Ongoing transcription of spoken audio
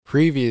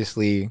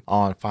Previously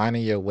on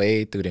Finding Your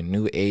Way Through the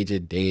New Age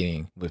of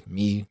Dating with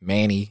me,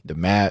 Manny, the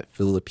Mad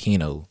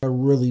Filipino. I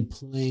really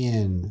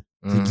plan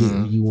to get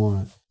what you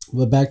want.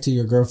 But back to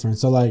your girlfriend.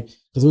 So like,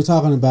 because we're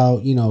talking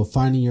about,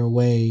 finding your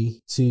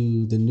way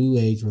to the new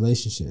age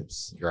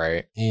relationships.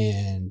 Right.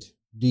 And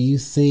do you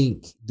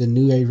think the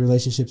new age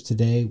relationships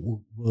today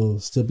will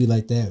still be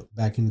like that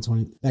back in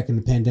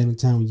the pandemic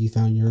time when you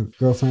found your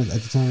girlfriend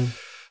at the time?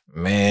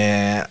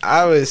 Man,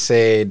 I would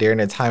say during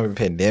the time of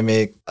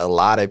pandemic, a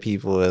lot of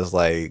people is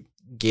like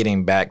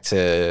getting back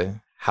to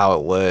how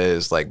it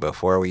was like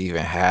before we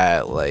even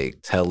had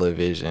like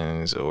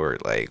televisions or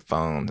like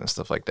phones and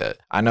stuff like that.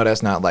 I know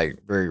that's not like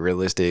very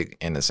realistic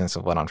in the sense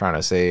of what I'm trying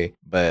to say,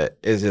 but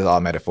it's just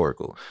all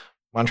metaphorical.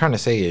 What I'm trying to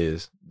say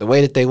is the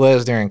way that they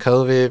was during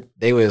COVID,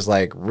 they was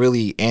like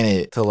really in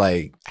it to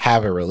like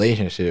have a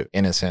relationship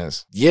in a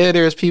sense. Yeah,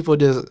 there's people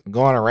just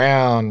going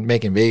around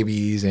making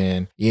babies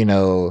and,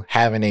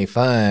 having a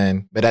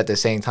fun. But at the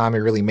same time, it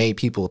really made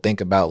people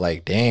think about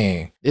like,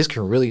 dang, this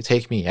can really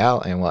take me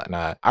out and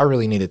whatnot. I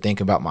really need to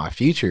think about my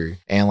future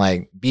and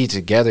like be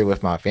together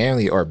with my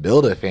family or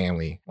build a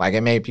family. Like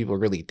it made people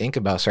really think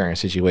about certain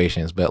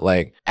situations. But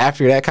like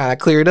after that kind of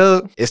cleared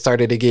up, it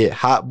started to get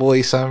hot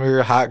boy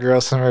summer, hot girl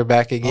summer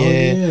back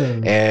again.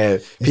 Oh, yeah.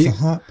 And it's a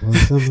hot boy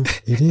summer.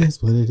 It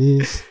is what it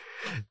is.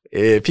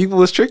 Yeah, people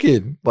was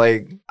tricking.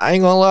 Like, I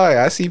ain't gonna lie.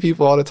 I see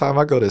people all the time.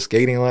 I go to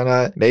skating and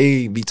whatnot.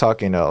 They be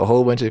talking to a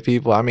whole bunch of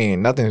people. I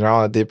mean, nothing's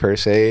wrong with it per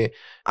se.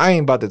 I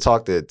ain't about to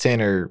talk to 10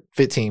 or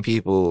 15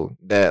 people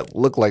that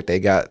look like they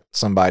got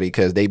somebody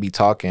because they be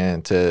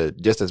talking to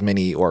just as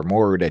many or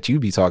more that you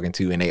be talking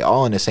to and they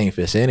all in the same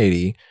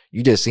vicinity.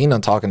 You just seen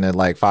them talking to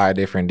like 5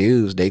 different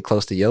dudes. They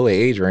close to your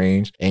age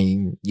range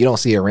and you don't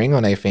see a ring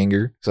on their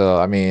finger. So,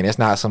 I mean, it's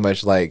not so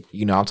much like,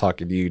 I'm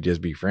talking to you,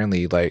 just be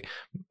friendly. Like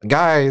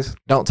guys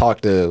don't talk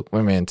to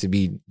women to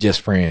be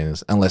just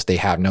friends unless they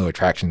have no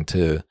attraction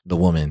to the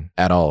woman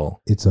at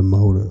all. It's a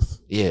motive.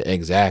 Yeah,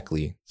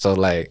 exactly. So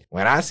like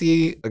when I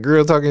see a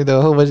girl talking to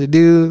a whole bunch of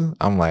dudes,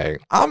 I'm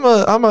like, I'm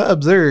a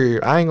observe.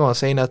 I ain't gonna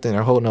say nothing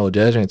or hold no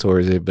judgment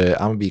towards it, but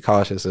I'm gonna be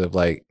cautious of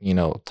like,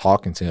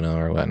 talking to them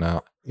or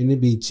whatnot. And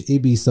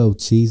it'd be so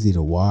cheesy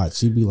to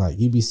watch.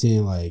 You'd be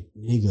saying like,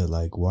 nigga,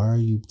 like, why are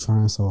you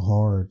trying so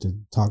hard to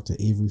talk to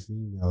every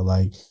female?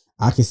 Like,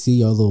 I can see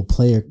your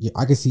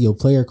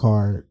player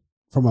card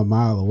from a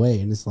mile away,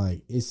 and it's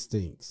like, it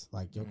stinks.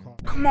 Like your car.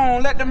 Come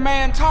on, let the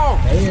man talk.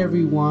 Hey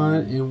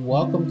everyone, and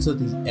welcome to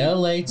the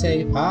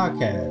Ep.8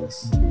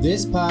 Podcast.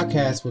 This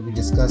podcast will be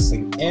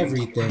discussing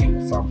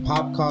everything from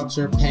pop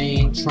culture,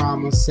 pain,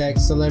 trauma,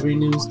 sex, celebrity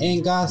news,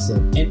 and gossip,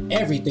 and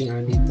everything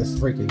underneath the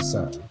freaking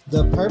sun.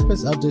 The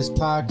purpose of this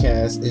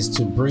podcast is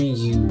to bring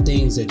you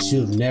things that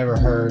you've never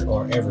heard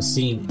or ever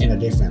seen in a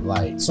different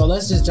light. So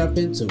let's just jump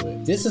into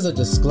it. This is a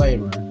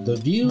disclaimer. The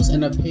views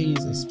and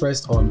opinions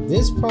expressed on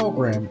this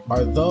program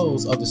are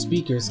those of the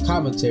speakers,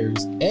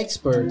 commentaries,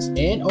 experts,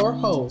 and or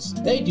hosts.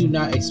 They do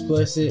not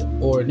explicit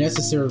or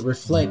necessarily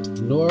reflect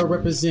nor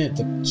represent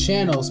the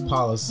channel's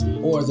policy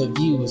or the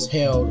views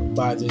held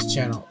by this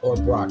channel or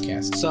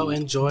broadcast. So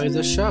enjoy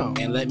the show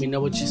and let me know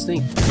what you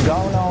think.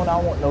 Going on, I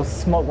don't want no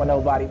smoke with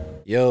nobody.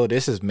 Yo,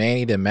 this is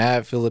Manny, the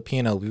Mad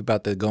Filipino. We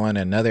about to go in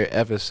another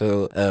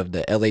episode of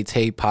the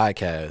Ep.8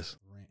 Podcast.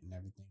 Rent and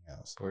everything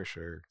else. For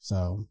sure.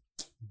 So,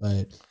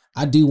 but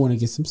I do want to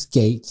get some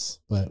skates,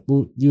 but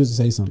you was to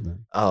say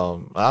something. I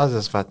was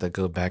just about to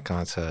go back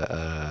onto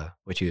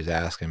what you was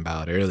asking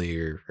about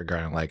earlier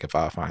regarding like if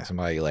I find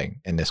somebody like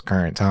in this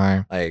current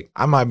time, like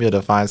I might be able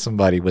to find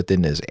somebody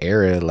within this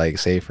era, like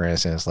say for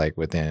instance, like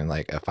within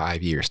like a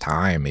 5 years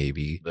time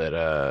maybe. But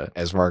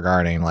as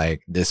regarding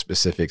like this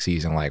specific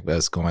season, like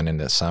us going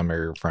into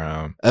summer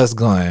from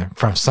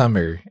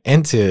summer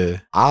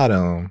into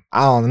autumn,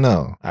 I don't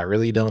know. I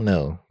really don't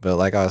know. But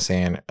like I was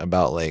saying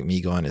about like me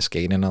going to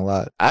skating a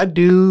lot, I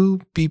do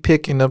be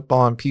picking up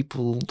on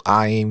people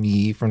eyeing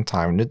me from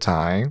time to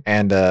time.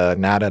 And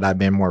now that I've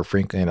been more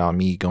frequent on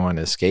me going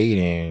to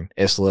skating,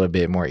 it's a little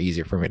bit more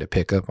easier for me to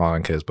pick up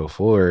on, because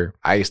before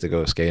I used to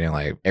go skating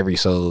like every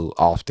so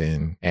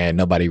often and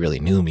nobody really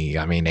knew me.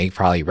 I mean, they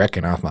probably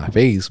recognized my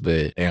face,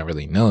 but they don't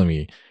really know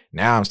me.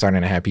 Now I'm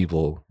starting to have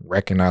people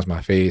recognize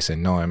my face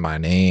and knowing my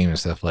name and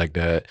stuff like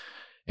that.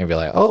 And be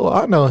like, oh,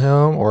 I know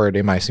him. Or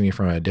they might see me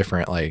from a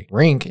different like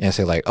rink and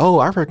say like, oh,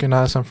 I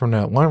recognize him from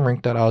that one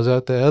rink that I was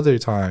at the other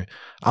time.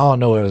 I don't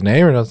know his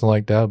name or nothing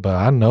like that, but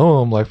I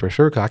know him like for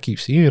sure because I keep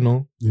seeing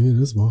him. Yeah,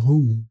 that's my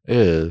homie.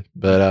 Yeah,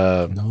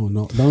 but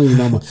no, don't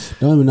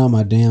even know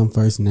my damn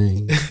first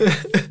name.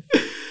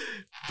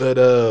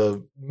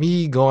 But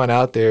me going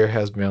out there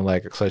has been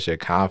like such a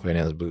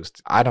confidence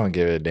boost. I don't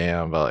give a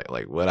damn about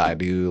like what I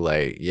do.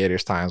 Like, yeah,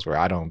 there's times where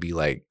I don't be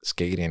like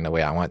skating the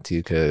way I want to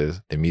because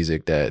the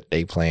music that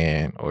they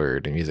playing or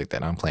the music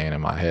that I'm playing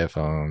in my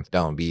headphones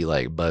don't be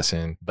like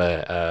bussing.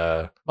 But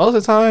most of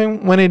the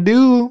time when it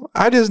do,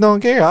 I just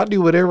don't care. I'll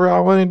do whatever I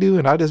want to do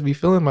and I just be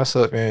feeling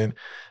myself. And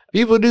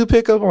people do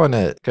pick up on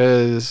that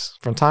because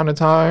from time to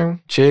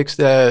time, chicks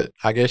that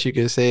I guess you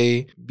could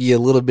say be a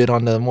little bit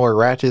on the more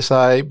ratchet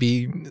side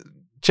be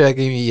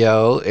checking me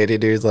out. And then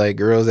there's like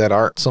girls that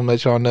aren't so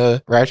much on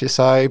the ratchet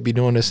side be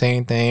doing the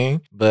same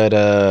thing.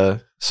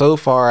 But so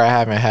far I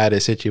haven't had a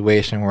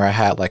situation where I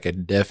had like a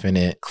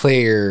definite,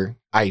 clear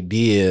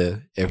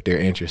idea if they're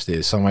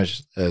interested, so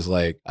much as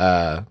like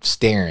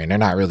staring. They're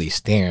not really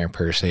staring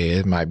per se.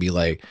 It might be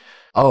like,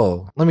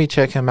 oh, let me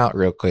check him out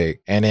real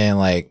quick. And then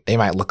like they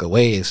might look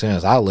away as soon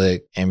as I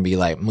look and be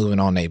like moving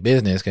on their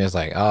business, because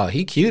like, oh,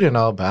 he cute and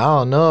all, but I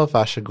don't know if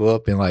I should go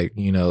up and like,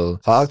 you know,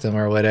 talk to him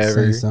or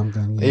whatever. Say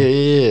something.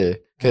 Yeah.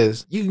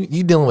 Because you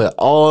dealing with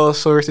all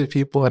sorts of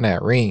people in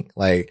that rink.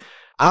 Like,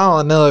 I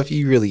don't know if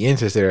you really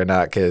interested or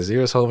not, because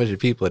there's a whole bunch of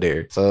people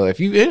there. So if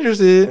you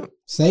interested,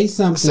 say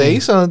something. Say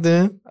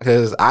something,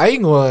 because I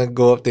ain't going to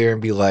go up there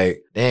and be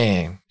like,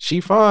 dang, she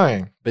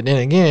fine. But then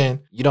again,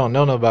 you don't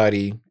know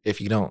nobody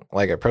if you don't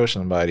like approach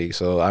somebody.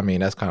 So, I mean,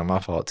 that's kind of my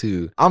fault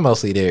too. I'm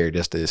mostly there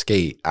just to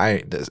escape.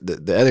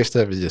 The other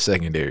stuff is just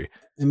secondary.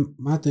 And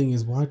my thing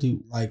is, why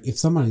do, like, if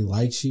somebody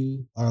likes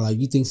you or like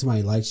you think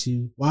somebody likes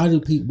you, why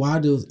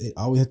does it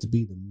always have to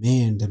be the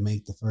man to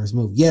make the first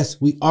move?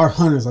 Yes, we are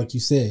hunters, like you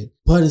said,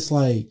 but it's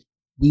like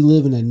we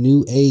live in a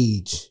new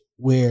age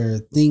where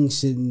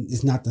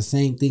it's not the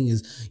same thing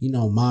as, you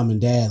know, mom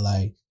and dad,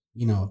 like,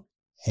 you know,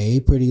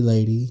 hey, pretty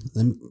lady,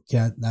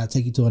 can I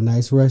take you to a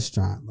nice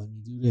restaurant? Let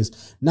me do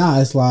this. Nah,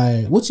 it's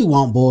like, what you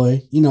want,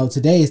 boy? You know,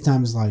 today's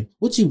time is like,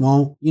 what you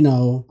want? You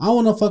know, I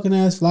want no fucking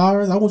ass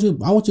flowers. I want you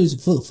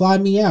to fly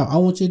me out. I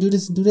want you to do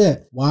this and do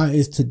that. Why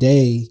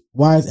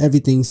is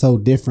everything so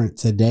different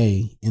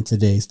today in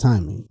today's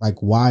timing? Like,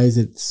 why is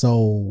it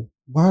so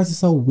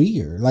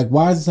weird? Like,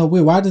 why is it so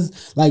weird? Why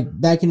does, like,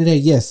 back in the day,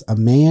 yes, a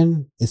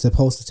man is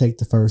supposed to take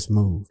the first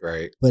move.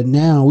 Right. But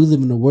now we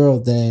live in a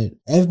world that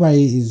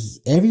everybody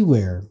is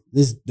everywhere.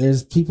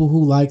 There's people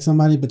who like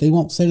somebody, but they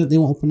won't say that, they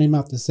won't open their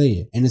mouth to say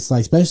it. And it's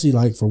like, especially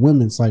like for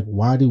women, it's like,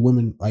 why do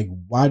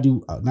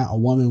not a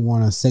woman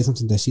want to say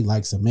something that she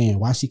likes a man?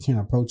 Why she can't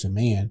approach a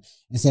man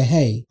and say,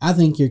 hey, I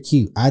think you're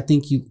cute.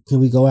 Can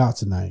we go out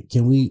tonight?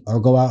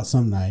 Or go out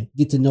some night?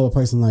 Get to know a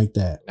person like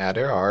that. Now,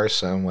 there are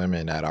some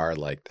women that are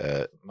like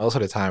that. Most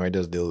of the time, it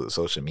just deals with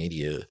social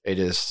media. It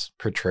just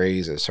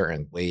portrays a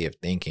certain way of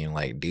thinking.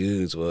 Like,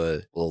 dudes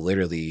will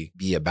literally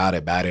be about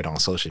it on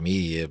social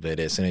media, but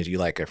as soon as you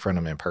like confront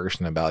them in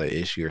person about an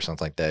issue or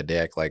something like that, they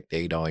act like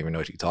they don't even know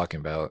what you're talking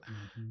about.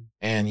 Mm-hmm.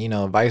 And, you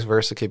know, vice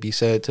versa could be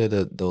said to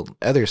the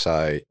other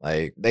side.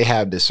 Like, they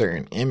have this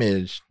certain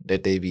image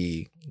that they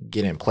be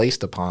getting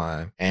placed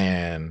upon,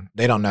 and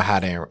they don't know how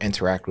to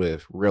interact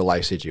with real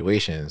life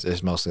situations.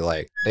 It's mostly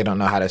like they don't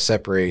know how to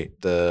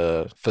separate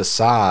the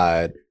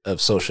facade of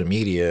social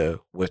media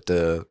with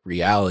the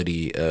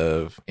reality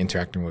of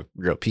interacting with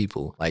real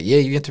people. Like, yeah,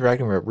 you're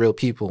interacting with real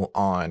people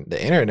on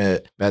the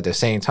internet, but at the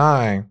same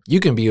time, you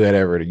can be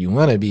whatever you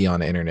want to be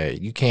on the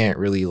internet. You can't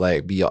really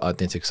like be your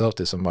authentic self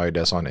to somebody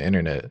that's on the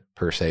internet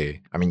per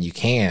se. I mean, you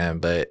can,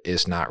 but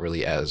it's not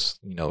really as,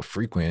 you know,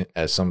 frequent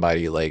as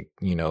somebody like,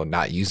 you know,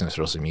 not using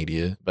social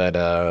media. But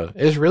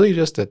it's really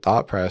just a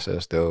thought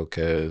process though,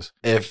 because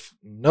if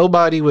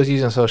nobody was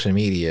using social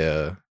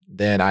media,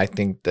 then I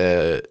think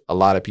that a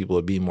lot of people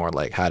would be more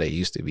like how they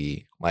used to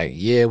be. Like,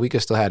 yeah, we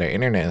could still have our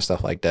internet and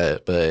stuff like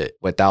that, but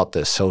without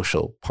the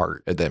social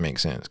part, if that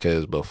makes sense.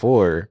 Because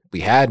before, we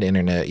had the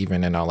internet,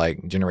 even in our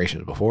like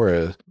generations before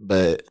us,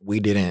 but we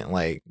didn't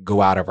like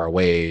go out of our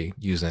way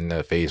using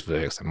the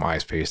Facebooks, the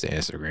MySpace, the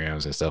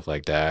Instagrams and stuff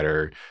like that,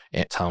 or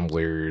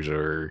Tumblrs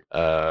or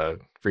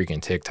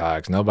freaking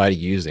TikToks. Nobody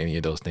used any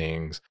of those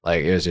things.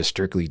 Like, it was just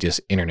strictly just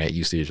internet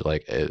usage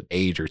like an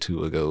age or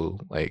two ago,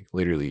 like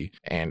literally.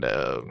 And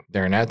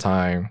during that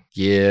time,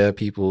 yeah,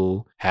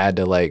 people had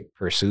to like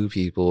pursue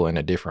people in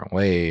a different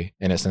way,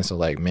 in a sense of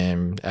like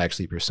men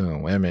actually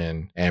pursuing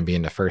women and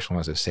being the first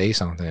ones to say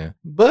something.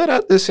 But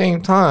at the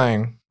same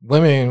time,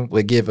 women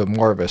would give a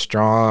more of a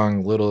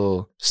strong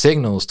little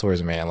signals towards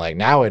a man. Like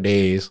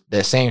nowadays,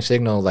 that same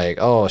signal, like,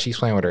 oh, she's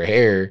playing with her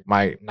hair,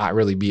 might not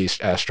really be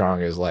as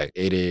strong as like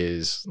it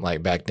is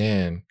like back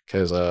then.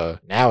 Because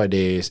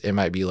nowadays, it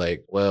might be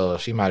like, well,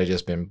 she might have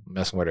just been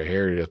messing with her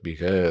hair just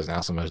because,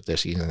 not so much that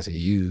she's into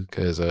you.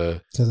 Because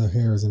her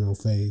hair is in her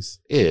face.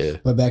 Yeah.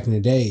 But back in the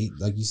day,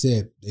 like you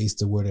said, they used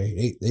to wear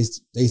they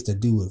used to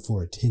do it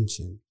for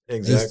attention.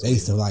 Exactly. They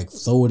used to like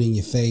throw it in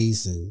your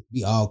face and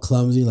be all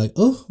clumsy, like,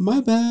 oh, my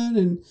bad,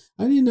 and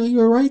I didn't know you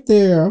were right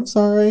there. I'm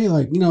sorry.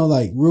 Like, you know,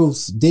 like real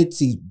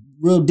ditzy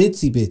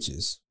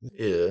bitches.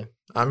 Yeah.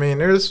 I mean,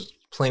 there's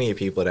plenty of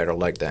people that are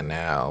like that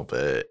now,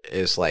 but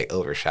it's like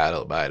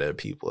overshadowed by the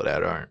people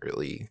that aren't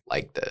really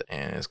like that.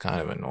 And it's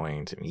kind of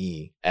annoying to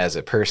me as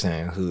a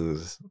person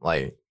who's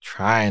like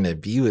trying to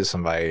be with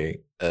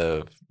somebody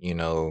of, you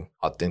know,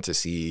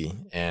 authenticity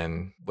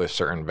and with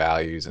certain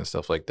values and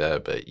stuff like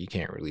that, but you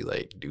can't really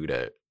like do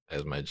that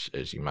as much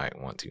as you might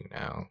want to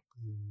now.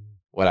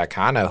 What I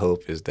kind of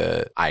hope is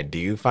that I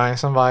do find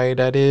somebody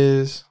that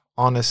is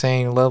on the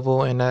same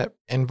level in that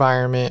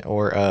environment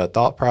or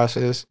thought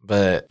process.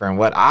 But from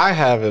what I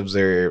have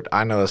observed,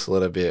 I know it's a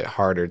little bit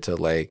harder to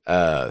like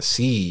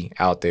see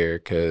out there,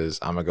 because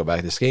I'm gonna go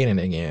back to skating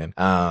again.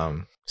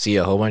 see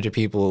a whole bunch of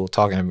people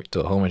talking to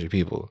a whole bunch of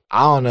people.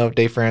 I don't know if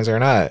they friends or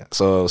not.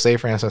 So say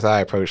for instance,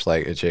 I approached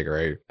like a chick,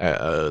 right,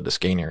 at the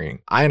skating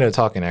rink. I ended up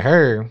talking to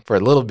her for a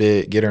little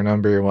bit, get her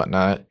number and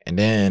whatnot. And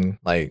then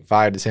like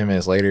 5 to 10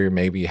 minutes later,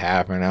 maybe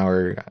half an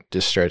hour,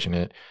 just stretching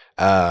it,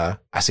 I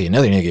see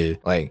another nigga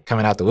like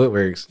coming out the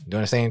woodworks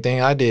doing the same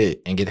thing I did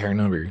and get her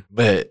number.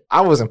 But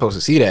I wasn't supposed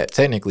to see that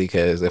technically,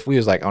 because if we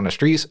was like on the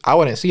streets, I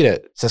wouldn't see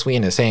that. Since we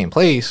in the same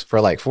place for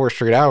like 4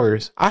 straight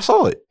hours, I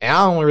saw it. And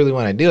I don't really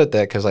want to deal with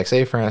that because like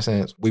say for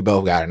instance, we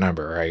both got a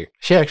number, right?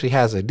 She actually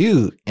has a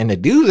dude and the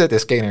dude's at the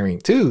skating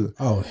rink too.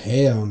 Oh,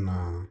 hell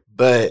no.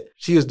 But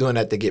she was doing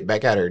that to get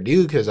back at her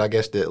dude because I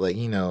guess that, like,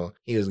 you know,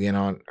 he was getting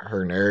on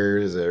her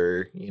nerves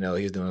or, you know,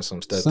 he was doing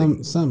some stuff.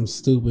 Something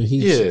stupid. He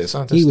was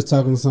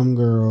talking to some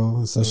girl,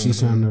 and so she's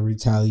trying to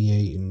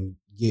retaliate and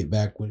get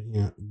back with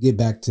him, get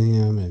back to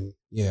him. And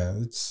yeah,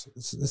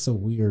 it's a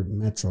weird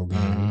Metro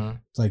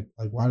game. It's like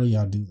why do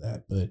y'all do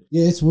that? But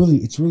yeah, it's really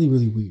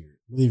weird.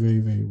 Really, very,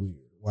 very weird.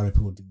 Why do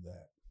people do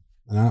that?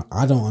 And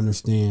I don't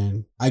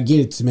understand. I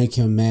get it to make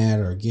him mad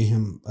or get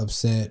him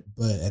upset,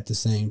 but at the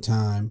same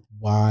time,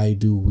 why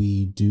do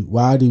women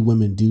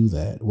do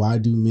that? Why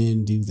do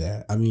men do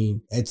that? I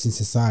mean, it's in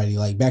society.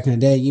 Like back in the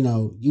day, you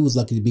know, you was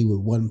lucky to be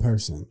with one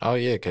person. Oh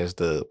yeah, because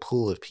the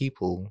pool of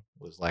people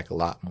was like a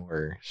lot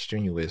more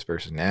strenuous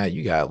versus now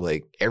you got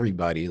like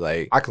everybody.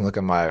 Like I can look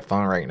at my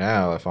phone right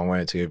now if I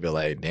wanted to and be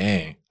like,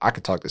 dang, I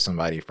could talk to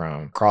somebody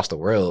from across the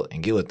world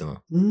and get with them.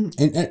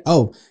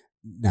 And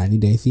 90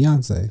 Day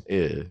Fiance.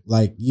 Yeah.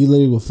 Like you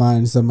literally will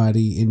find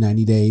somebody in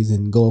 90 days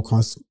and go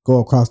across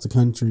the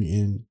country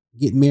and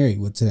get married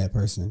to that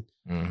person,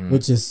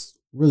 which is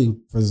really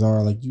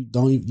bizarre. Like you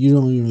don't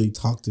even really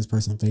talk to this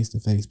person face to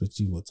face, but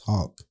you will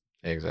talk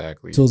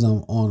exactly to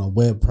them on a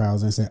web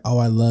browser and say, "Oh,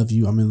 I love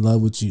you. I'm in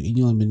love with you," and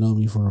you only been knowing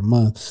me for a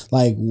month.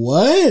 Like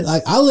what?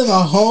 Like I live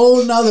a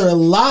whole nother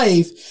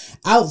life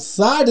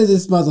outside of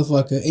this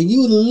motherfucker, and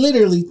you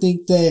literally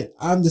think that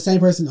I'm the same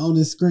person on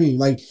this screen.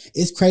 Like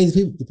it's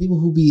crazy. The people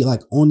who be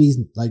like on these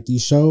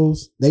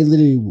shows, they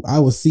literally, I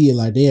will see it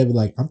like they'll be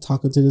like, I'm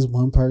talking to this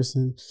one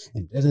person,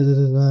 and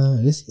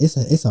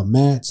it's a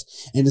match,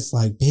 and it's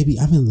like, baby,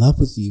 I'm in love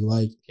with you.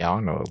 Like y'all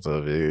know what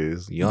love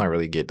is. You don't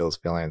really get those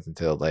feelings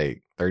until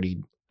like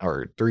 30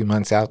 or 3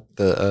 months out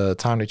the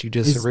time that you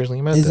just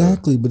originally met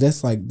exactly them. But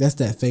that's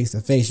that face to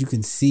face. You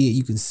can see it,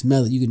 you can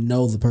smell it, you can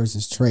know the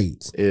person's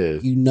traits. Yeah.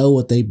 You know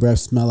what they breath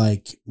smell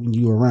like when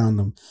you around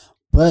them.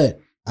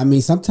 But I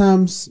mean,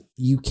 sometimes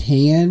you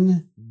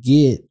can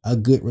get a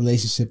good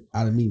relationship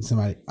out of meeting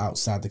somebody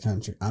outside the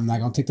country. I'm not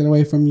gonna take that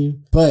away from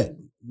you, but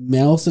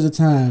most of the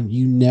time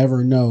you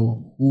never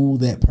know who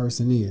that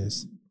person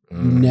is. You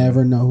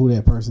never know who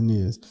that person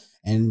is.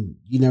 And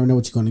you never know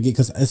what you're going to get.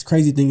 Because this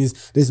crazy thing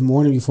is, this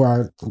morning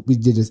before we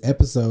did this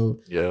episode,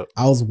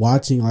 I was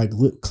watching like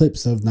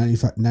clips of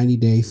 90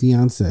 Day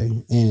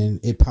Fiance, and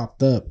it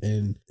popped up.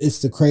 And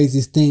it's the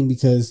craziest thing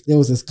because there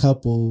was this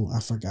couple, I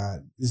forgot,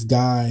 this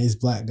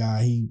black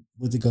guy, he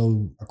went to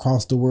go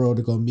across the world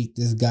to go meet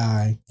this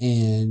guy.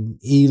 And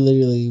he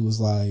literally was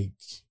like,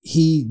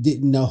 he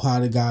didn't know how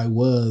the guy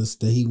was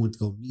that he went to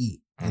go meet.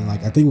 And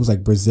like, I think it was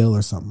like Brazil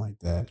or something like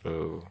that.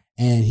 Oh.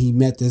 And he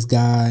met this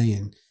guy,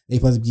 and they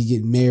supposed to be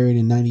getting married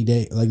in 90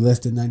 days, like less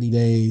than 90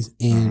 days.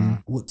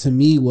 And what to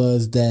me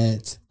was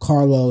that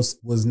Carlos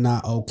was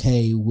not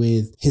okay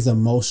with his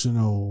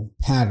emotional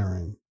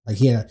pattern. Like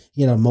he had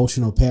an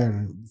emotional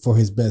pattern for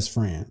his best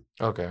friend.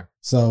 Okay.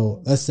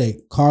 So let's say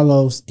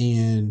Carlos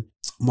and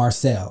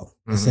Marcel.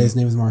 Let's say his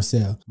name is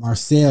Marcel.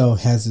 Marcel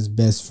has his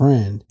best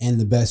friend, and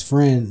the best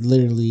friend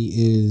literally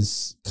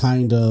is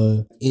kind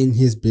of in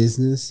his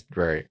business.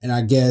 Right. And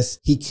I guess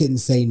he couldn't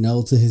say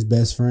no to his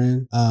best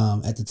friend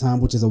at the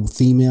time, which is a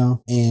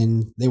female.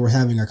 And they were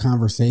having a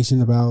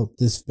conversation about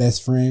this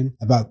best friend,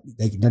 about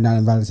they're not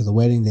invited to the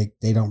wedding.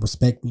 They don't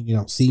respect me. They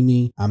don't see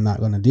me. I'm not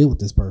going to deal with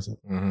this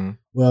person.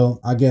 Well,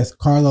 I guess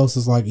Carlos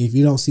is like, if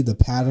you don't see the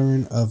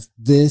pattern of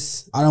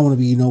this, I don't want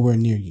to be nowhere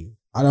near you.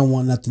 I don't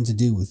want nothing to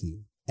do with you.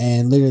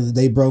 And literally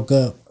they broke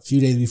up a few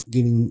days before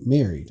getting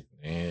married.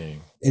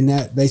 Dang. And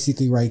that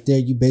basically right there,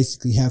 you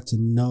basically have to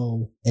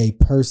know a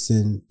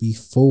person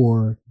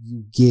before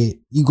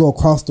you go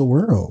across the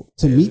world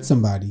to meet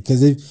somebody.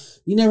 Because if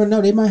you never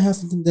know, they might have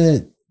something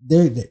that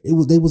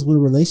they was with a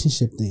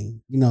relationship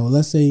thing. You know,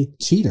 let's say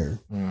cheater.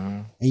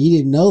 And you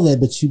didn't know that,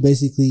 but you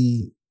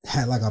basically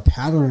had like a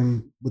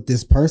pattern with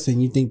this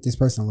person. You think this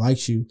person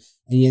likes you,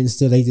 and yet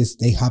still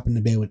they hop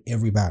into bed with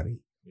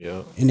everybody.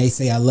 Yeah. And they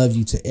say I love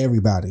you to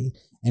everybody.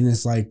 And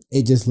it's like,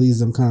 it just leaves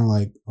them kind of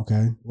like,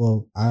 okay,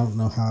 well, I don't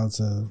know how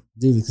to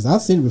do this. Because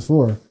I've seen it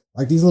before.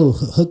 Like these little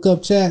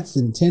hookup chats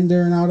and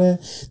Tinder and all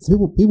that.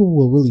 So people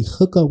will really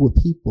hook up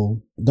with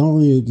people, don't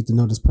really get to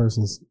know this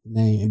person's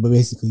name, but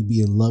basically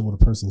be in love with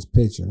a person's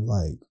picture.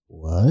 Like,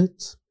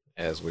 what?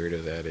 As weird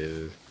as that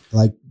is.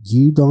 Like,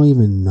 you don't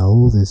even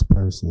know this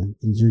person,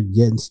 and you're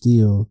getting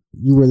still,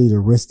 you ready to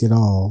risk it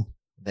all.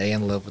 They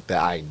in love with the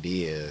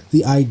idea.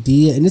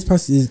 And this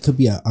person could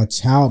be a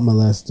child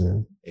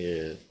molester.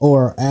 Yeah.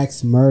 Or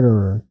axe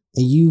murderer,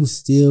 and you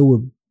still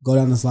would go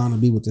down this line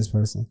and be with this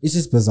person. It's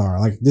just bizarre.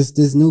 Like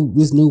this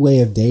new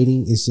way of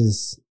dating is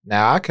just.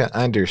 Now I can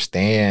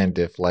understand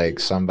if like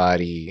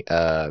somebody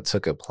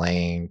took a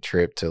plane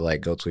trip to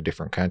like go to a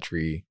different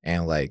country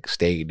and like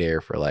stayed there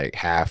for like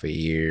half a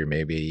year,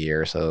 maybe a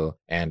year or so,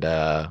 and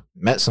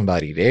met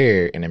somebody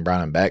there and then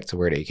brought them back to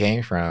where they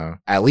came from.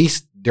 At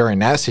least during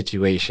that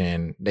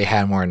situation, they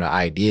had more of an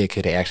idea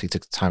because they actually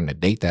took the time to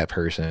date that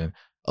person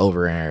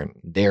over in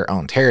their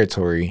own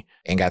territory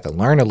and got to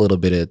learn a little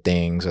bit of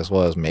things, as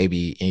well as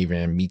maybe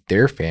even meet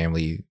their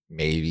family.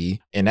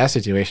 Maybe in that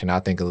situation, I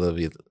think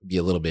be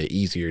a little bit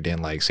easier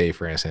than like, say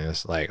for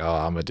instance, like, oh,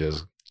 I'm gonna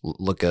just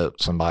look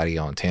up somebody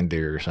on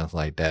Tinder or something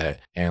like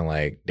that, and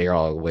like they're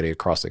all the way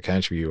across the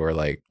country or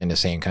like in the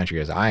same country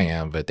as I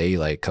am, but they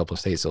like a couple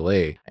states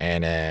away,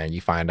 and then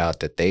you find out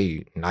that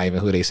they not even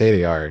who they say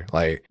they are.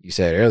 Like you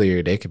said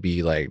earlier, they could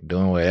be like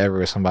doing whatever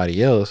with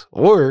somebody else,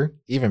 or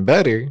even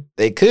better,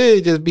 they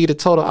could just be the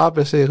total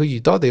opposite of who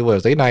you thought they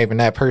was. They not even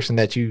that person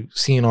that you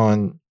seen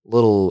on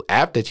little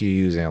app that you're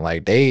using.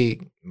 Like they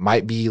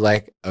might be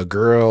like a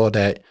girl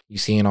that you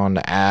seen on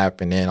the app,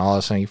 and then all of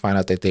a sudden you find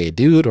out that they a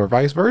dude, or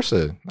vice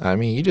versa. I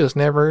mean, you just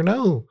never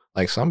know.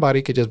 Like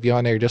somebody could just be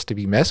on there just to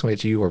be messing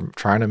with you or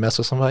trying to mess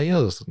with somebody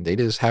else. They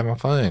just having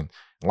fun.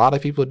 A lot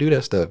of people do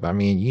that stuff. I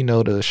mean, you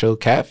know, the show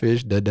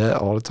Catfish did that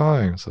all the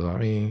time. So I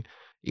mean,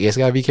 you just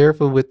gotta be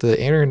careful with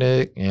the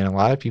internet, and a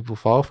lot of people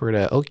fall for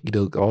that okie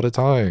doke all the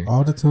time.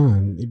 All the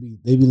time.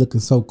 They be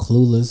looking so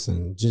clueless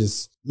and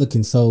just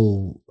looking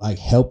so like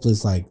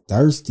helpless, like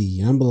thirsty.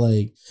 And I'm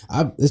like,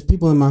 there's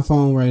people in my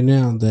phone right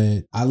now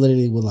that I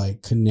literally would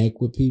like connect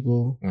with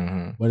people,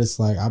 but it's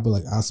like I'll be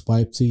like, I'll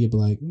swipe to you, be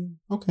like,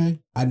 okay,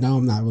 I know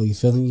I'm not really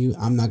feeling you.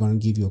 I'm not gonna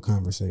give you a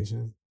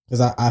conversation.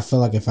 Because I feel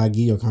like if I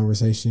give you a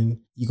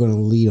conversation, you're going to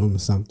lead on to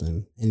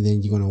something, and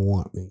then you're going to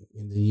want me,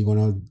 and then you're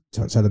going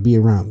to try to be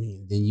around me,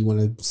 and then you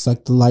want to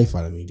suck the life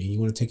out of me, then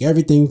you want to take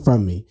everything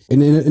from me.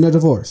 And in a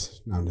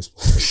divorce. No, I'm just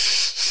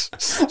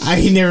I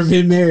ain't never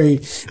been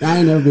married.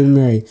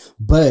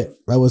 But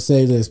I would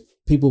say this.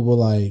 People were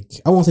like,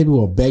 I won't say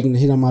people were begging to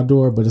hit on my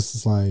door, but it's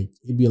just like,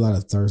 it'd be a lot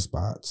of thirst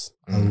spots.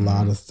 A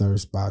lot of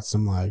thirst spots.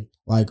 I'm like,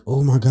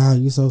 oh my God,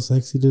 you so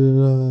sexy.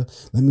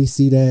 Let me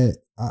see that.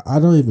 I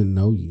don't even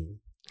know you.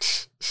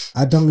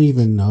 I don't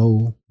even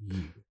know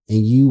you,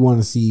 and you want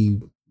to see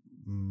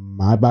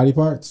my body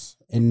parts,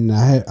 and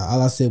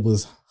all I said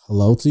was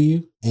hello to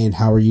you and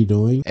how are you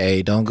doing?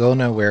 Hey, don't go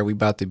nowhere. We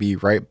about to be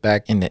right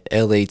back in the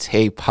LA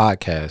Tape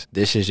podcast.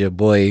 This is your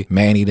boy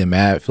Manny the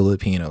Mad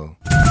Filipino.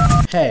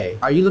 Hey,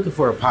 are you looking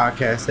for a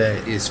podcast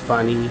that is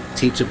funny,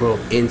 teachable,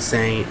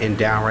 insane, and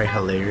downright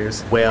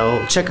hilarious?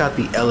 Well, check out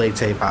the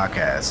Ep.8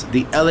 podcast.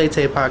 The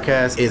Ep.8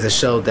 podcast is a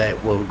show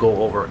that will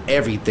go over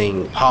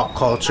everything pop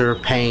culture,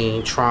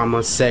 pain,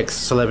 trauma, sex,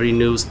 celebrity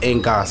news,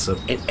 and gossip,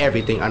 and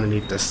everything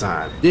underneath the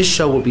sun. This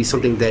show will be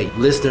something that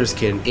listeners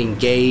can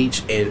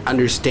engage and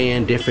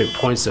understand different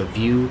points of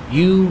view.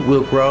 You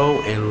will grow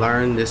and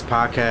learn this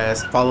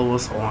podcast. Follow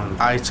us on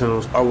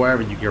iTunes or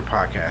wherever you get your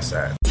podcasts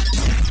at.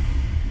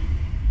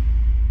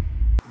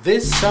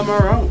 This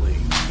summer only,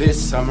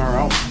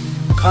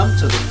 come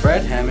to the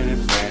Fred Hammond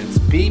and Friends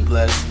Be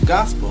Blessed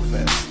Gospel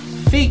Fest,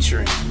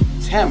 featuring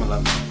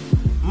Tamala,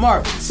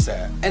 Marvin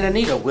Sapp, and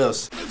Anita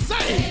Wilson.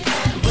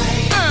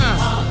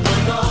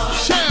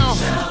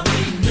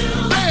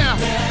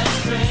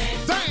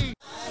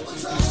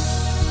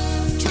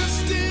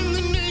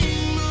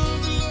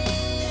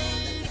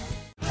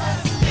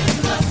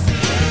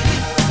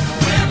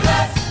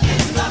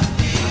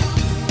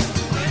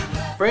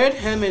 Fred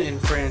Hammond and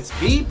Friends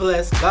Be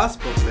Blessed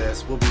Gospel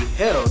Fest will be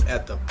held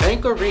at the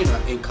Bank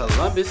Arena in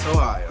Columbus,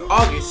 Ohio,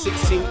 August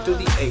 16th through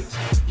the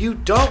 8th. You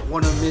don't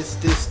want to miss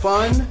this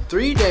fun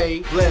 3-day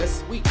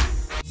blessed week.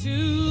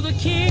 To the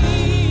King,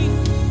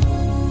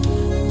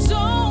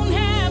 don't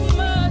have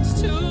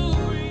much to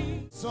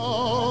read.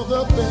 Saw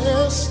the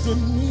best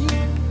in me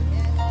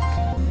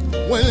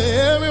when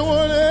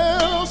everyone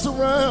else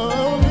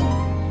around me.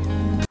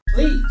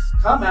 Please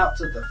come out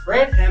to the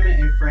Fred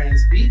Hammond and Friends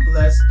Be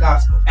Blessed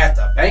Gospel at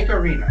the Bank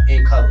Arena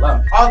in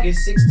Columbus,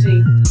 August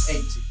 16th to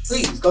 18th.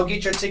 Please go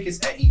get your tickets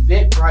at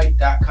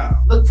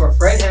Eventbrite.com. Look for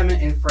Fred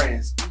Hammond and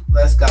Friends Be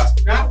Blessed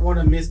Gospel. You not want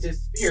to miss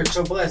this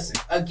spiritual blessing.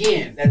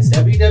 Again, that's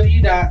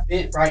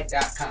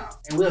www.eventbrite.com.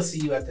 And we'll see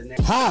you at the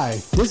next. Hi,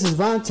 this is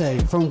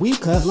Vontae from We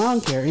Cut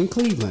Lawn Care in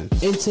Cleveland.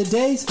 In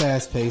today's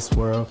fast-paced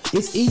world,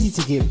 it's easy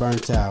to get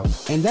burnt out,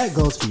 and that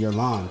goes for your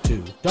lawn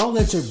too. Don't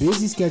let your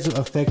busy schedule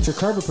affect your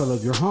curb appeal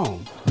of your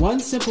home.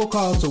 One simple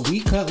call to We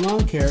Cut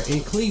Lawn Care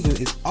in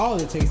Cleveland is all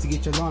it takes to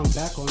get your lawn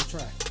back on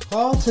track.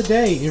 Call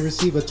today and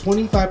receive a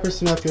 25%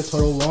 off your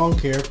total lawn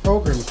care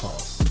program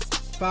cost.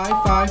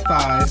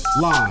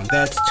 555-LAWN.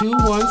 That's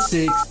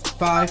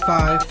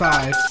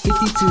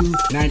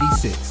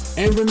 216-555-5296.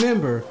 And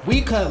remember, we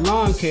cut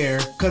lawn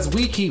care because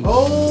we keep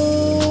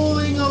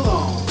rolling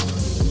along.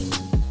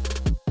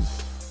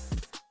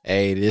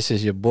 Hey, this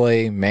is your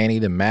boy Manny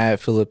the Mad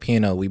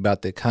Filipino. We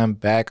about to come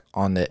back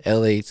on the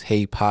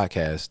Ep.8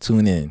 podcast.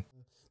 Tune in.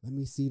 Let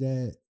me see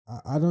that.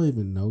 I don't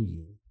even know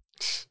you.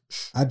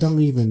 I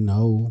don't even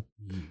know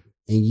you.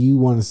 and you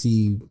want to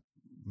see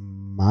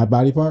my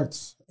body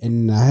parts,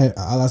 and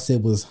all I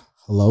said was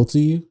hello to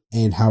you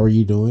and how are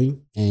you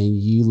doing, and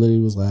you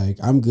literally was like,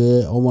 I'm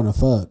good, I want to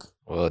fuck.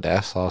 Well,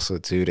 that's also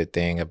too the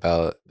thing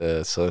about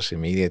the social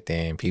media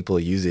thing. People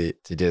use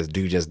it to just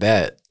do just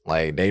that.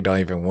 Like they don't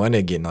even want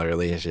to get in a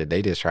relationship.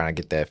 They just trying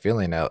to get that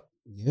feeling out.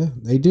 Yeah,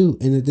 they do.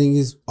 And the thing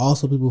is,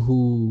 also people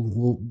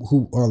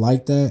who are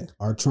like that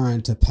are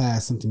trying to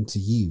pass something to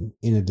you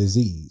in a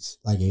disease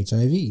like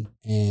HIV,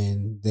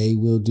 and they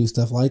will do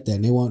stuff like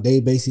that. And they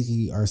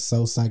basically are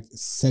so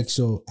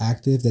sexual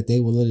active that they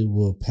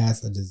will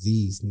pass a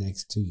disease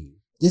next to you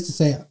just to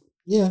say,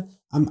 yeah,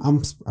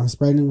 I'm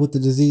spreading with the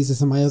disease that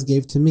somebody else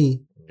gave to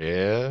me.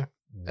 Yeah.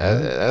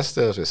 That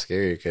stuff is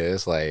scary because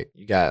it's like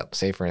you got,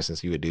 say for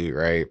instance, you a dude,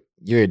 right?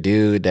 You're a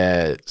dude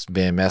that's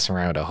been messing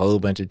around with a whole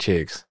bunch of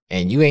chicks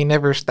and you ain't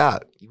never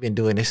stopped. You've been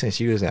doing this since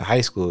you was in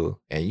high school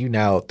and you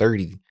now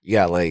 30. You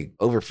got like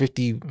over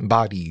 50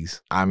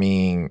 bodies. I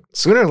mean,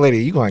 sooner or later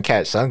you gonna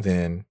catch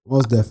something.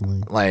 Most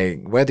definitely.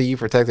 Like whether you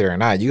protect it or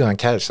not, you gonna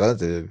catch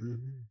something. Mm-hmm.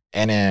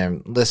 And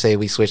then let's say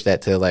we switch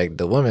that to like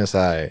the women's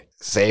side.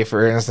 Say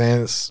for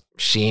instance,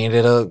 she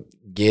ended up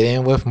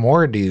getting with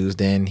more dudes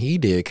than he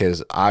did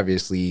because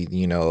obviously,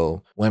 you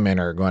know, women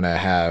are going to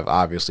have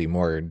obviously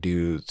more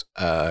dudes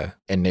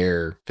in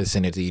their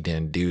vicinity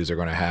than dudes are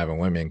going to have in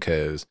women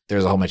because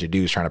there's a whole bunch of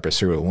dudes trying to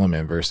pursue a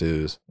woman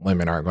versus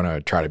women aren't going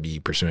to try to be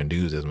pursuing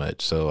dudes as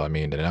much. So, I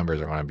mean, the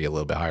numbers are going to be a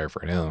little bit higher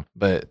for them.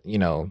 But, you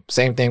know,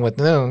 same thing with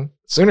them.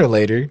 Sooner or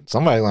later,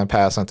 somebody's going to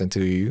pass something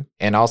to you.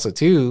 And also,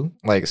 too,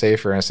 like, say,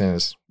 for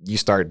instance, you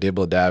start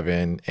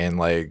dibble-dabbing and,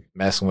 like,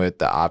 messing with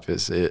the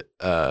opposite,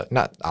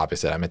 not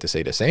opposite, I meant to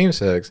say the same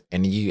sex,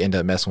 and you end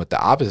up messing with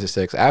the opposite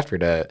sex after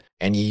that,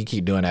 and you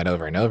keep doing that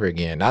over and over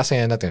again. Not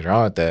saying nothing's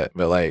wrong with that,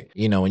 but, like,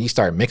 you know, when you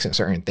start mixing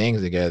certain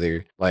things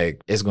together,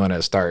 like, it's going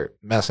to start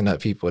messing up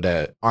people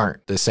that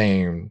aren't the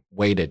same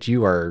way that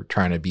you are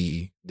trying to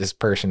be this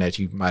person that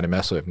you might have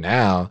messed with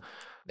now.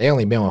 They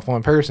only been with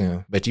one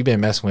person, but you've been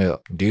messing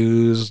with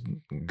dudes,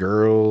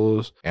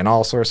 girls, and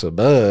all sorts of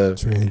above.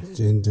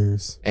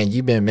 Transgenders. And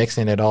you've been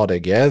mixing it all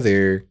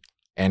together.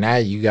 And now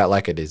you got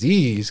like a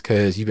disease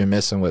because you've been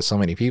messing with so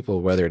many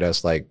people, whether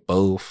that's like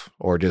both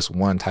or just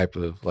one type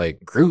of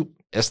like group.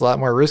 It's a lot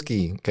more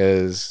risky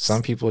because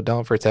some people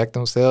don't protect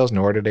themselves,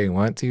 nor do they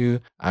want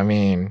to. I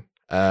mean,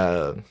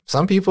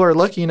 some people are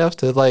lucky enough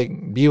to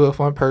like be with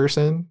one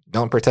person,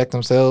 don't protect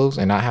themselves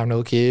and not have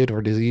no kid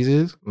or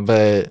diseases.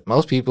 But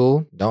most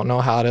people don't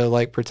know how to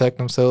like protect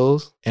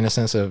themselves in a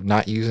sense of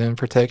not using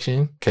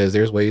protection because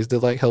there's ways to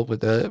like help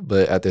with that.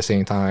 But at the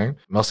same time,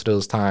 most of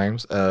those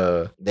times,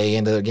 they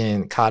end up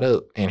getting caught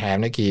up and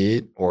having a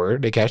kid or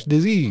they catch a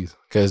disease.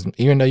 Because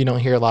even though you don't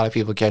hear a lot of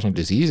people catching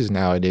diseases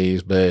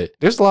nowadays, but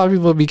there's a lot of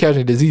people be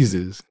catching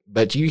diseases.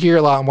 But you hear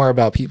a lot more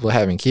about people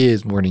having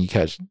kids more than you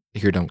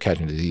hear them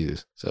catching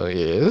diseases. So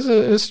yeah,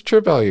 it's a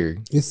trip out here.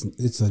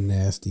 It's a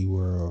nasty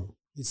world.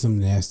 It's some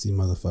nasty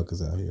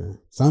motherfuckers out here.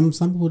 Some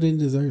people didn't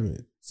deserve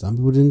it. Some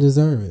people didn't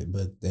deserve it,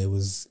 but they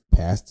was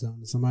passed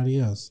on to somebody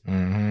else.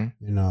 Mm-hmm.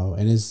 You know,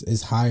 and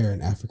it's higher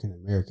in African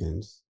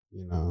Americans.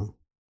 You know,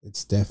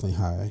 it's definitely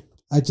high.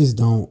 I just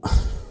don't.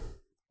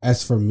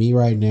 As for me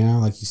right now,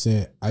 like you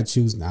said, I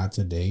choose not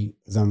to date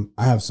because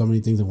I have so many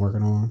things I'm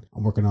working on.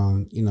 I'm working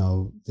on, you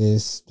know,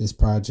 this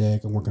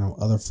project. I'm working on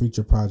other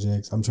future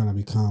projects. I'm trying to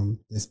become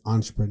this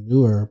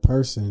entrepreneur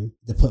person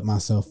to put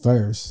myself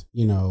first,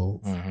 you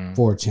know,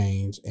 for a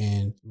change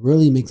and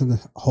really make something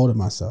hold of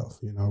myself,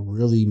 you know,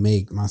 really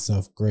make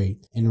myself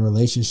great. And a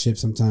relationship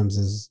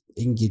sometimes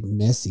it can get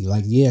messy.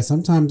 Like, yeah,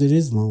 sometimes it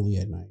is lonely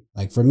at night.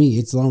 Like for me,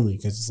 it's lonely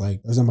because it's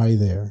like there's somebody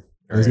there.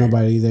 There's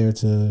nobody there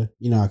to,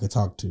 you know, I could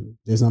talk to.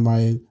 There's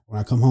nobody, when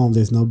I come home,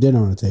 there's no dinner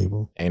on the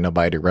table. Ain't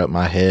nobody to rub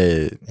my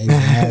head.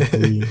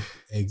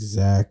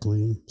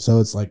 Exactly. So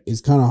it's like,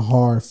 it's kind of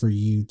hard for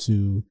you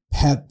to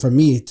have, for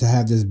me to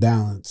have this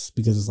balance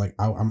because it's like,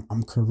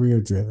 I'm career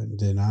driven.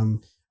 Then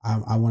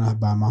I want to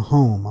buy my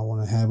home. I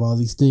want to have all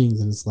these things.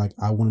 And it's like,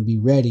 I want to be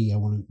ready.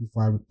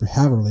 Before I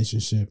have a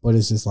relationship. But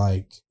it's just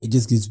like, it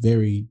just gets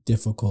very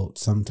difficult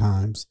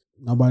sometimes.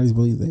 Nobody's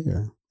really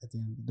there. At the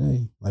end of the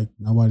day, like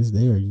nobody's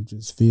there. You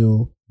just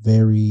feel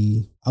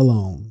very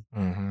alone.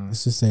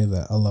 Let's just say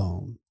that,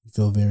 alone. You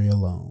feel very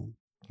alone.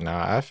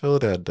 Nah, I feel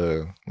that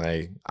though.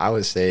 Like I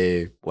would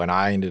say when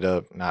I ended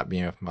up not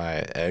being with my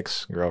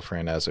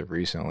ex-girlfriend as of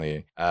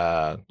recently,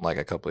 like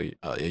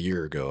a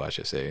year ago, I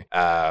should say,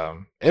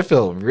 it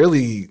felt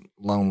really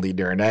lonely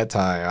during that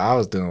time. I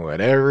was doing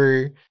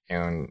whatever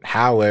and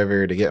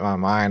however to get my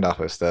mind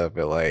off of stuff,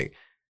 but like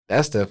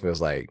that stuff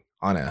was like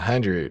on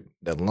 100,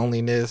 the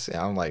loneliness, and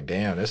I'm like,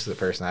 damn, this is a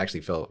person I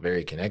actually felt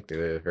very connected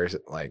with. Versus,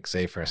 like,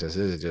 say, for instance,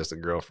 this is just a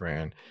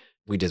girlfriend.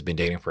 We just been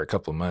dating for a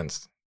couple of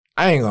months.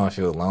 I ain't gonna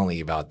feel lonely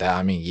about that.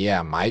 I mean,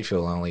 yeah, I might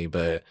feel lonely,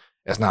 but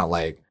it's not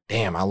like,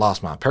 damn, I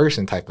lost my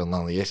person type of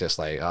lonely. It's just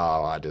like,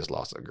 oh, I just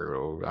lost a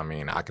girl. I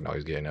mean, I can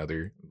always get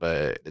another.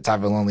 But the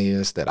type of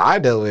loneliness that I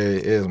dealt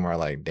with is more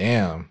like,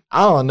 damn,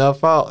 I don't know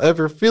if I'll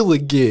ever feel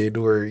again.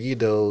 Or, you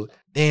know,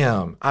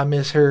 damn, I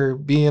miss her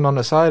being on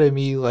the side of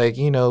me. Like,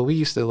 you know, we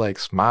used to like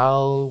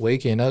smile,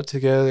 waking up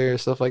together,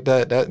 stuff like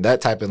that.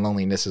 That type of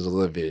loneliness is a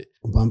little bit.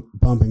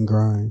 Bump and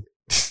grind.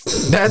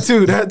 That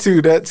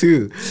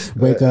too.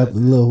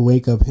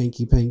 Wake up,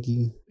 hanky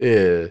panky.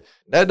 Yeah,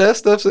 that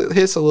stuff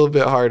hits a little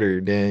bit harder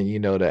than, you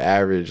know, the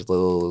average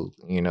little,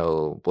 you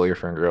know,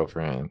 boyfriend,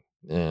 girlfriend,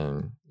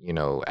 and, you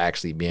know,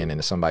 actually being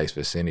in somebody's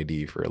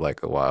vicinity for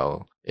like a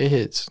while. It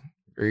hits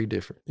very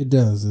different. It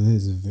does. It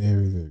is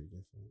very, very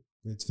different.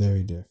 It's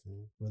very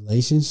different.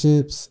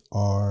 Relationships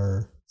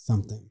are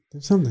something.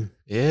 They're something.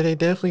 Yeah, they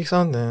definitely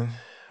something.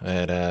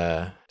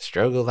 But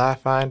struggle I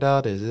find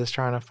out is just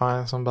trying to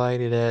find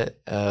somebody that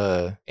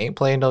ain't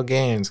playing no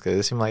games, because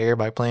it seems like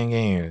everybody playing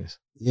games.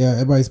 Yeah,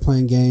 everybody's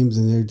playing games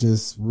and they're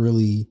just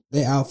really,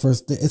 they out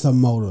first. It's a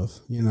motive,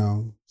 you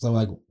know. So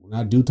like when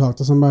I do talk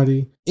to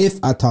somebody, if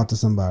I talk to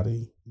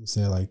somebody,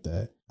 say it like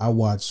that, I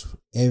watch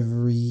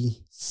every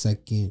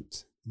second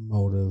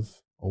motive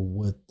of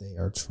what they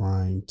are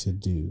trying to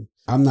do.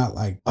 I'm not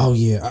like, oh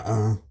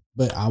yeah,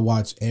 but I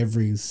watch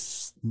every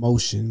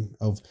motion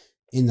of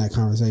in that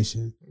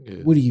conversation.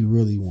 Yeah. What do you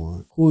really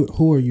want?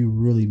 Who are you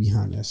really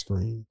behind that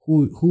screen?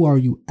 Who are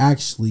you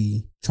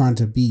actually trying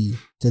to be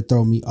to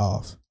throw me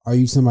off? Are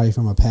you somebody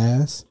from a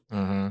past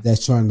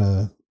that's trying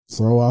to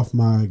throw off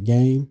my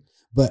game?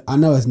 But I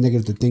know it's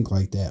negative to think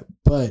like that.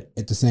 But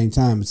at the same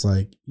time, it's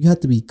like you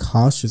have to be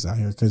cautious out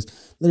here, because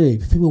literally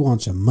people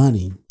want your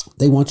money.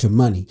 They want your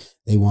money.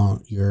 They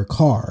want your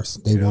cars.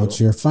 They want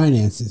your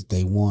finances.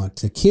 They want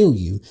to kill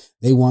you.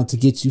 They want to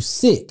get you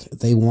sick.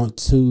 They want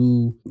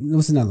to,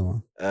 what's another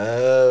one?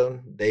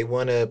 They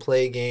want to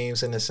play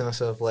games in the sense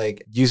of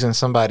like using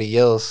somebody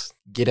else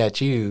get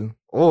at you,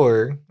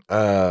 or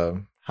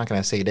how can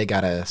I say, they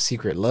got a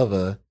secret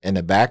lover in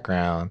the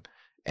background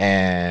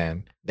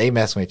and they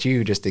mess with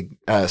you just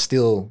to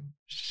steal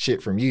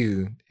shit from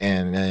you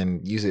and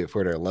then use it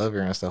for their lover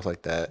and stuff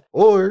like that.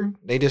 Or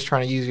they just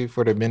trying to use you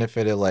for the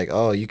benefit of like,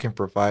 oh, you can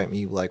provide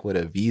me like with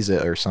a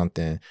visa or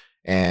something,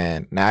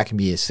 and now I can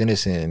be a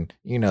citizen,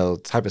 you know,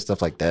 type of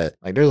stuff like that.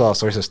 Like there's all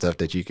sorts of stuff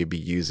that you could be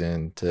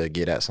using to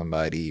get at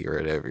somebody or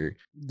whatever.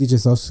 Get your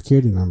social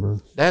security number.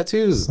 That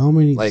too. So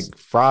many like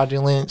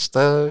fraudulent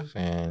stuff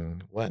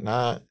and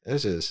whatnot.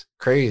 It's just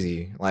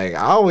crazy. Like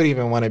I would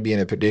even want to be in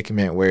a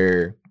predicament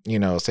where, you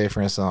know, say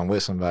for instance I'm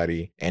with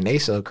somebody and they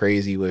so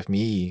crazy with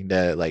me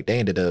that like they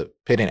ended up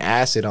putting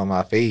acid on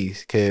my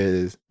face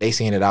because they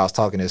seen that I was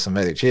talking to some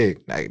other chick.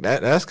 Like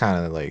that's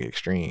kind of like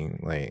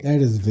extreme. Like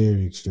that is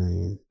very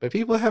extreme. But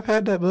people have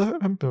had that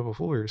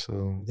before,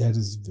 so that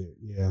is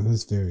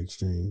that's very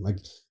extreme. Like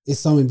it's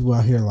so many people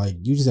out here. Like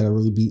you just gotta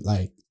really be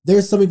like.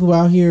 There's some people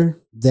out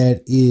here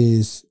that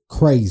is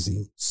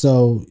crazy.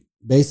 So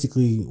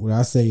basically, what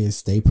I say is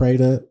stay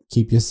prayed up,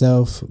 keep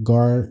yourself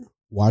guard.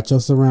 Watch your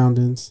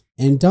surroundings,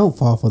 and don't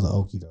fall for the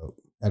okie doke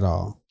at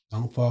all.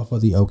 Don't fall for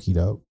the okie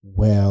doke.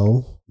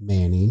 Well,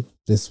 Manny,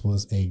 this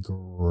was a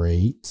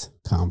great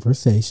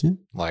conversation.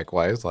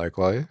 Likewise.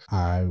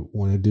 I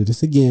want to do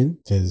this again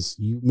because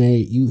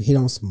you hit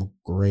on some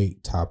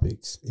great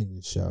topics in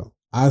the show.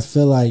 I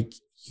feel like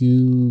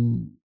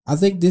I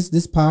think this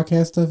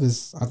podcast stuff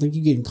is, I think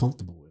you're getting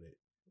comfortable with it.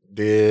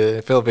 Yeah,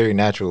 it felt very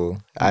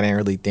natural. I didn't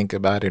really think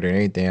about it or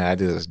anything. I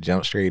just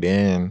jumped straight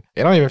in.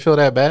 It don't even feel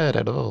that bad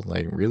at all.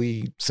 Like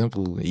really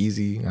simple,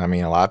 easy. I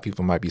mean, a lot of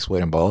people might be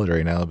sweating balls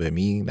right now, but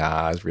me,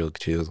 nah, it's real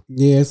chill.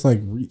 Yeah, it's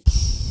like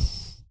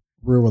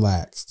real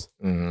relaxed.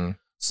 Mm-hmm.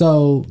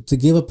 So to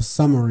give up a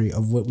summary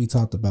of what we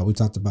talked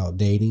about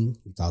dating.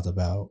 We talked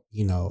about,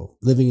 you know,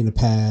 living in the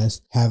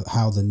past,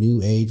 how the new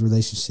age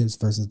relationships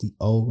versus the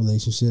old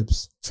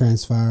relationships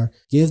transpire.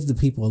 Give the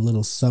people a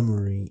little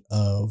summary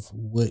of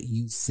what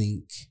you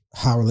think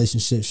how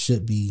relationships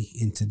should be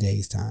in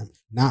today's time.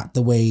 Not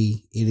the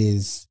way it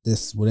is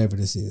whatever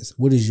this is.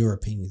 What is your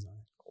opinion on it?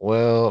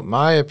 Well,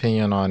 my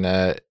opinion on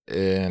that,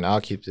 and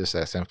I'll keep this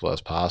as simple as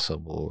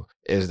possible,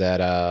 is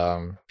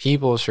that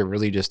people should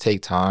really just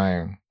take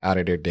time out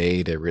of their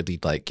day to really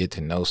like get to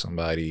know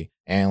somebody.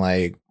 And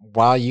like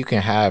while you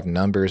can have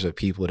numbers of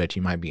people that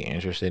you might be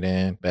interested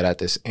in, but at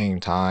the same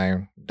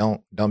time,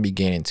 don't be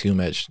getting too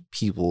much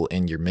people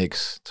in your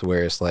mix to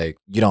where it's like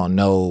you don't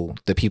know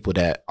the people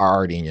that are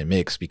already in your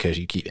mix because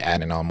you keep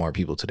adding on more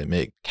people to the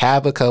mix.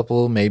 Have a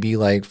couple, maybe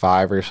like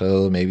 5 or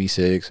so, maybe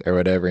 6 or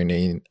whatever, and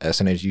then as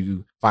soon as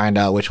you find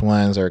out which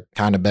ones are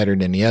kind of better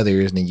than the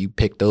others, then you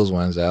pick those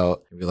ones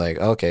out and be like,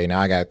 okay,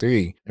 now I got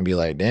 3, and be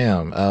like,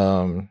 damn,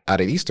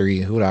 out of these 3,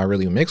 who do I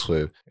really mix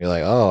with? You're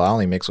like, oh, I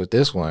only mix with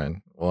this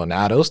one. Well,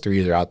 now those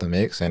 3 are out the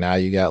mix, and now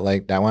you got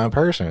like that one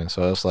person.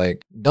 So it's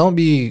like, don't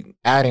be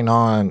adding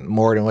on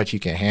more than what you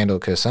can handle,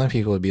 because some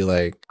people would be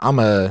like, I'm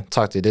gonna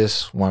talk to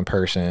this one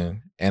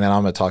person, and then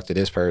I'm gonna talk to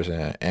this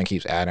person, and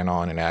keeps adding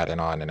on and adding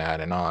on and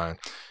adding on.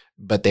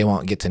 But they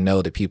won't get to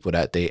know the people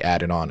that they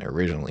added on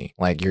originally.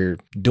 Like you're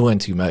doing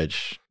too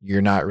much. You're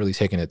not really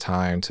taking the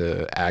time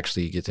to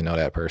actually get to know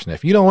that person.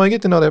 If you don't want to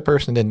get to know that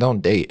person, then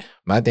don't date.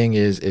 My thing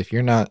is, if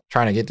you're not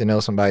trying to get to know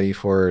somebody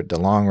for the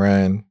long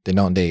run, then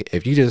don't date.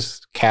 If you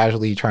just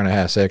casually trying to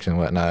have sex and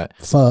whatnot,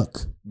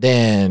 fuck,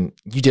 then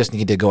you just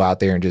need to go out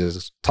there and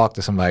just talk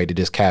to somebody to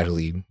just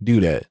casually do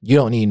that. You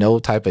don't need no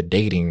type of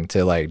dating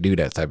to like do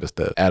that type of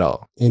stuff at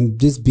all. And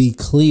just be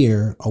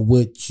clear on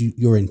what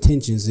your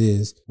intentions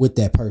is with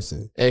that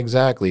person.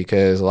 Exactly,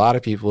 because a lot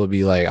of people will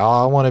be like,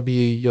 oh, I want to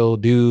be your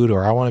dude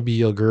or I want to be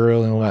your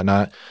girl and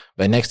whatnot.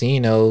 But next thing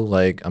you know,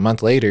 like a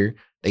month later,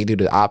 they do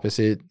the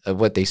opposite of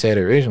what they said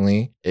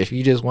originally. If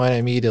you just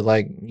wanted me to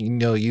like,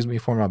 use me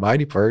for my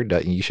body part,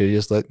 that you should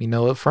just let me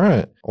know up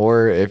front.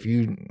 Or if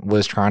you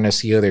was trying to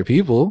see other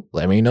people,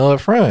 let me know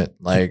up front.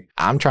 Like,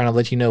 I'm trying to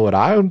let you know what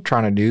I'm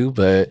trying to do.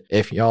 But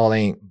if y'all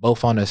ain't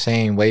both on the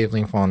same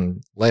wavelength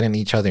on letting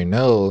each other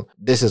know,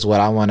 this is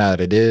what I want out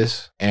of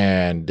this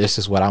and this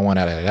is what I want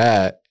out of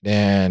that,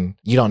 then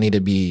you don't need to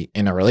be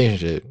in a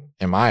relationship.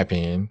 In my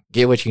opinion,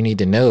 get what you need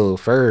to know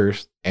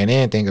first and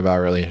then think about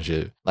a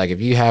relationship. Like if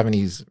you having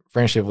these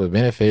friendship with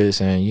benefits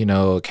and,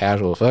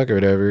 casual fuck or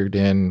whatever,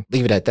 then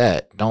leave it at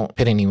that. Don't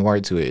put any more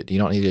to it. You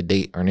don't need a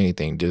date or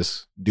anything.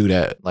 Just do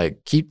that.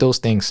 Like keep those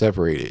things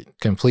separated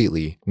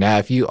completely. Now,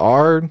 if you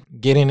are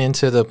getting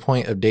into the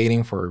point of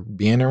dating for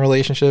being in a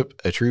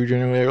relationship, a true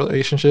genuine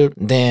relationship,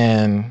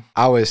 then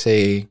I would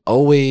say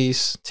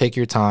always take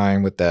your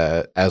time with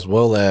that, as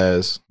well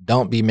as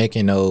don't be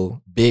making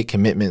no big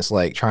commitments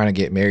like trying to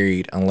get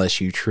married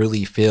unless you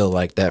truly feel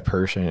like that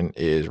person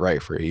is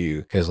right for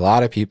you. Because a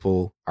lot of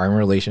people are in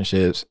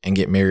relationships and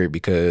get married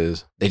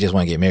because they just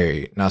want to get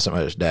married. Not so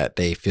much that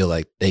they feel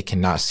like they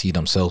cannot see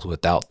themselves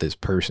without this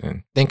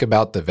person. Think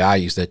about the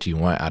values that you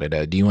want out of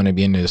that. Do you want to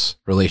be in this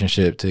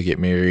relationship to get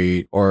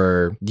married,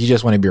 or do you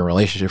just want to be in a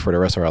relationship for the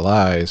rest of our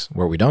lives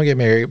where we don't get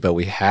married, but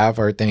we have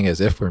our thing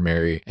as if we're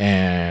married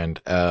and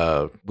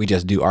we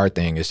just do our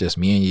thing. It's just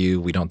me and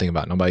you. We don't think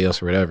about nobody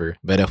else or whatever.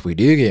 But if we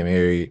do get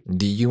married,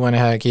 do you want to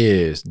have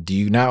kids? Do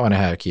you not want to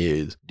have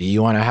kids? Do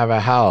you want to have a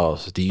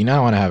house? Do you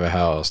not want to have a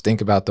house?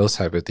 Think about those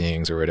type of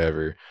things or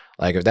whatever.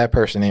 Like if that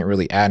person ain't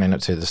really adding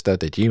up to the stuff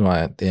that you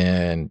want,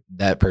 then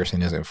that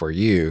person isn't for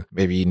you.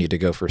 Maybe you need to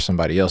go for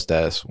somebody else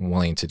that's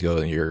willing to go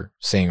in your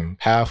same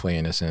pathway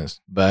in a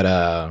sense.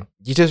 But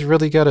you just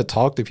really got to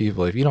talk to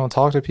people. If you don't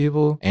talk to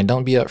people and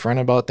don't be upfront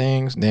about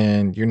things,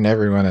 then you're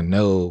never going to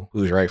know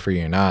who's right for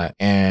you or not.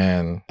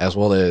 And as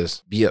well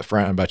as be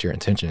upfront about your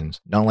intentions.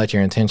 Don't let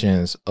your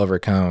intentions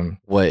overcome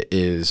what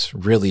is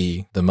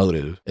really the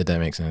motive, if that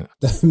makes sense.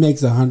 That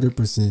makes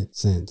 100%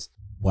 sense.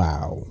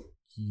 Wow.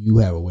 You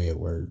have a way of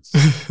words.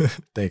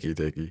 Thank you.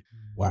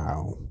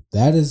 Wow.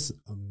 That is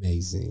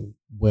amazing.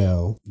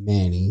 Well,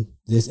 Manny,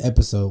 this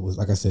episode was,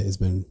 like I said,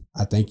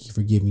 I thank you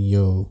for giving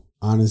your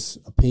honest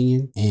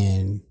opinion.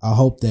 And I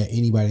hope that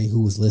anybody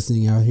who was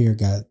listening out here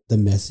got the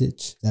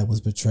message that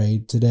was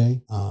portrayed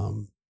today.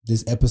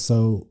 This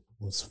episode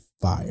was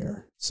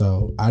fire.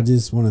 So I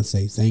just want to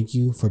say thank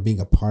you for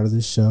being a part of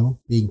this show,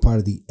 being part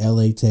of the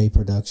Ep.8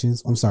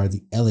 Productions. I'm sorry,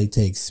 the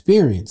Ep.8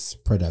 Experience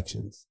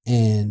Productions.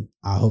 And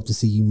I hope to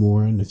see you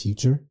more in the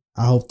future.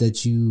 I hope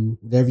that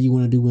whatever you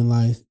want to do in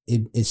life,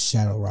 it's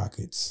shadow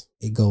rockets.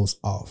 It goes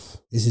off.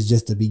 This is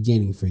just the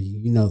beginning for you.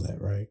 You know that,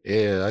 right?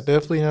 Yeah, I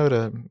definitely know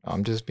that.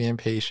 I'm just being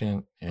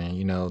patient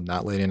and,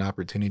 not letting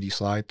opportunity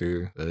slide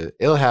through. But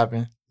it'll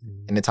happen.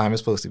 In the time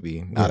it's supposed to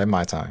be, not in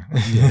my time.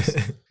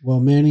 Yes. Well,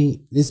 Manny,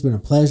 it's been a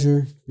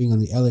pleasure being on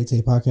the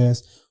Ep.8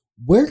 podcast.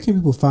 Where can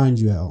people find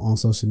you out on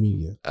social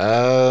media?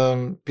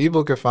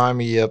 People can find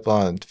me up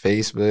on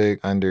Facebook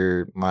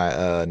under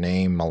my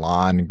name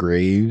Milan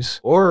Graves,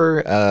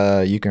 or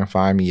you can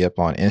find me up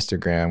on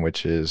Instagram,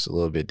 which is a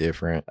little bit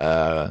different.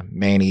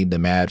 Manny the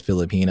Mad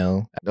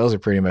Filipino. Those are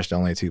pretty much the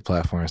only two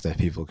platforms that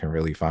people can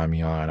really find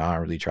me on. I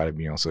don't really try to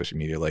be on social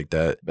media like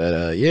that,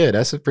 but yeah,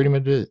 that's pretty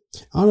much it.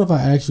 I don't know if I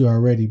asked you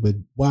already, but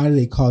why do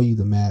they call you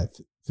the Mad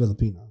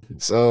Filipino?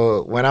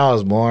 So when I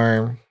was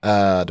born,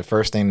 the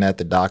first thing that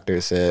the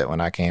doctor said when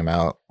I came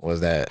out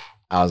was that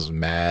I was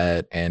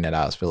mad and that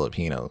I was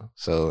Filipino.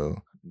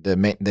 So the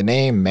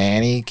name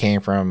Manny came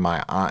from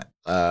my aunt,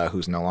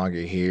 who's no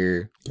longer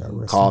here,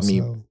 who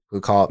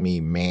called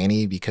me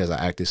Manny because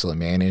I acted so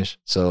mannish.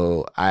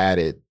 So I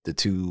added the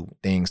two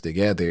things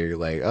together,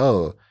 like,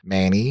 oh,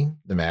 Manny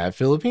the Mad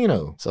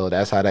Filipino. So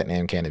that's how that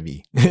name came to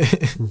be.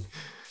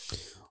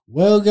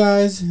 Well,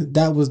 guys,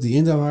 that was the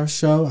end of our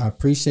show. I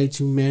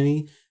appreciate you,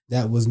 Manny.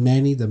 That was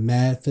Manny, the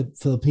Mad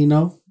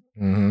Filipino.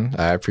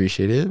 I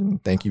appreciate it.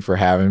 Thank you for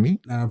having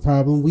me. Not a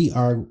problem.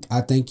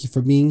 I thank you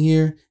for being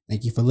here.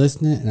 Thank you for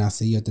listening. And I'll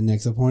see you at the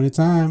next appointed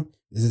time.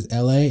 This is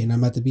LA and I'm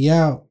about to be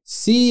out.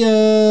 See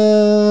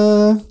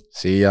ya.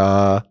 See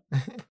ya.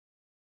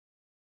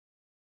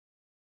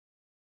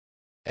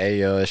 Hey,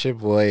 yo, it's your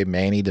boy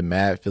Manny the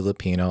Mad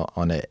Filipino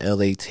on the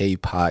Ep.8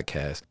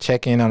 podcast.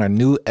 Check in on a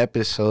new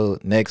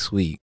episode next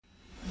week.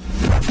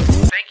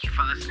 Thank you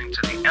for listening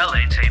to the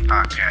Ep.8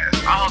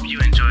 podcast. I hope you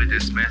enjoyed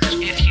this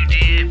message. If you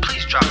did,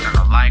 please drop down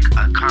a like,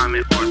 a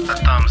comment, or a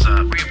thumbs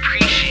up. We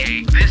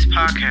appreciate this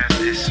podcast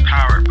is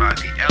powered by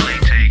the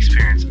Ep.8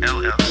 Experience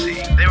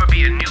LLC. There will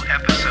be a new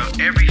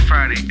episode every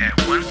Friday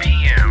at 1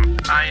 p.m.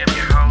 I am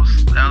your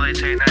host,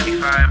 Ep.8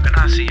 95, and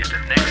I'll see you at the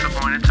next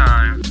appointed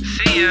time.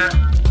 See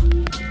ya!